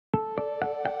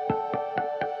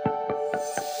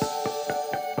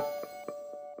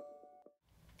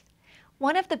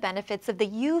One of the benefits of the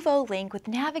UVO Link with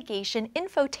navigation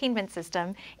infotainment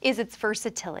system is its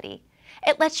versatility.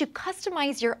 It lets you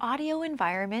customize your audio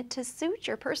environment to suit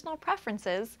your personal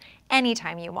preferences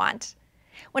anytime you want.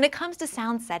 When it comes to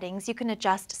sound settings, you can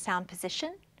adjust sound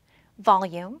position,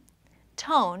 volume,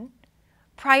 tone,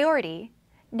 priority,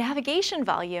 navigation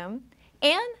volume,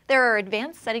 and there are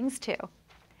advanced settings too.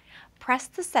 Press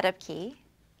the setup key,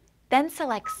 then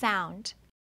select sound,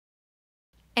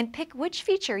 and pick which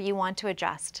feature you want to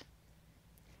adjust.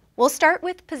 We'll start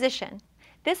with position.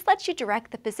 This lets you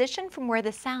direct the position from where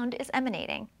the sound is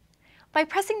emanating. By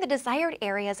pressing the desired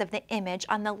areas of the image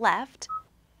on the left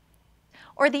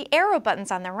or the arrow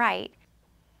buttons on the right,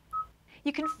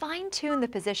 you can fine-tune the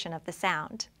position of the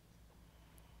sound.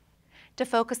 To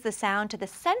focus the sound to the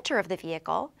center of the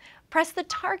vehicle, press the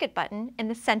target button in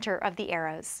the center of the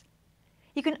arrows.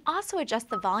 You can also adjust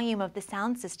the volume of the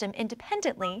sound system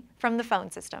independently from the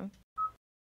phone system.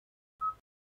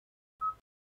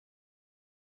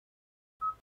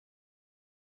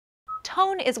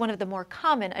 Tone is one of the more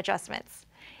common adjustments.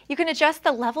 You can adjust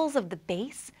the levels of the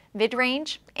bass,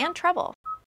 mid-range, and treble.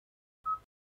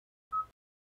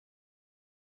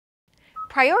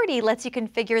 Priority lets you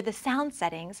configure the sound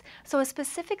settings so a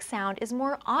specific sound is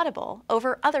more audible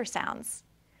over other sounds.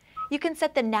 You can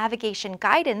set the navigation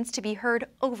guidance to be heard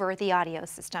over the audio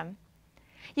system.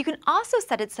 You can also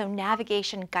set it so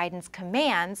navigation guidance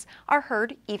commands are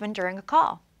heard even during a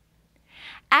call.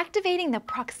 Activating the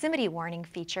proximity warning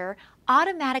feature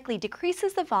automatically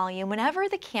decreases the volume whenever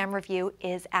the camera view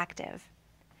is active.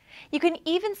 You can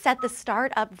even set the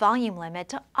start-up volume limit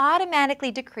to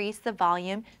automatically decrease the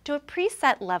volume to a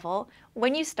preset level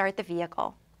when you start the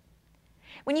vehicle.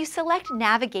 When you select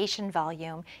navigation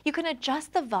volume, you can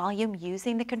adjust the volume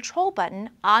using the control button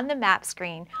on the map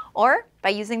screen or by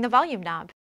using the volume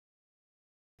knob.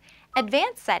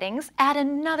 Advanced settings add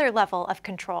another level of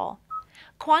control.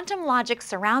 Quantum Logic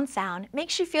surround sound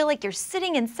makes you feel like you're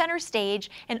sitting in center stage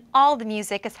and all the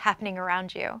music is happening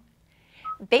around you.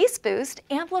 Bass Boost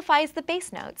amplifies the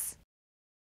bass notes.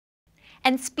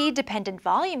 And speed-dependent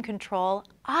volume control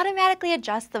automatically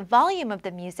adjusts the volume of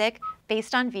the music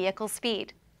based on vehicle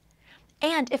speed.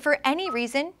 And if for any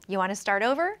reason you want to start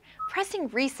over, pressing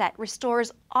reset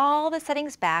restores all the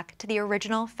settings back to the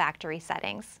original factory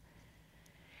settings.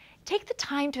 Take the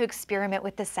time to experiment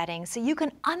with the settings so you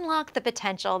can unlock the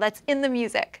potential that's in the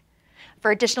music.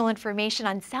 For additional information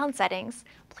on sound settings,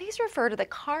 please refer to the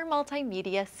Car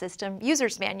Multimedia System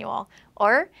User's Manual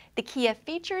or the Kia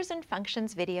Features and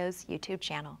Functions Videos YouTube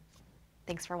channel.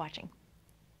 Thanks for watching.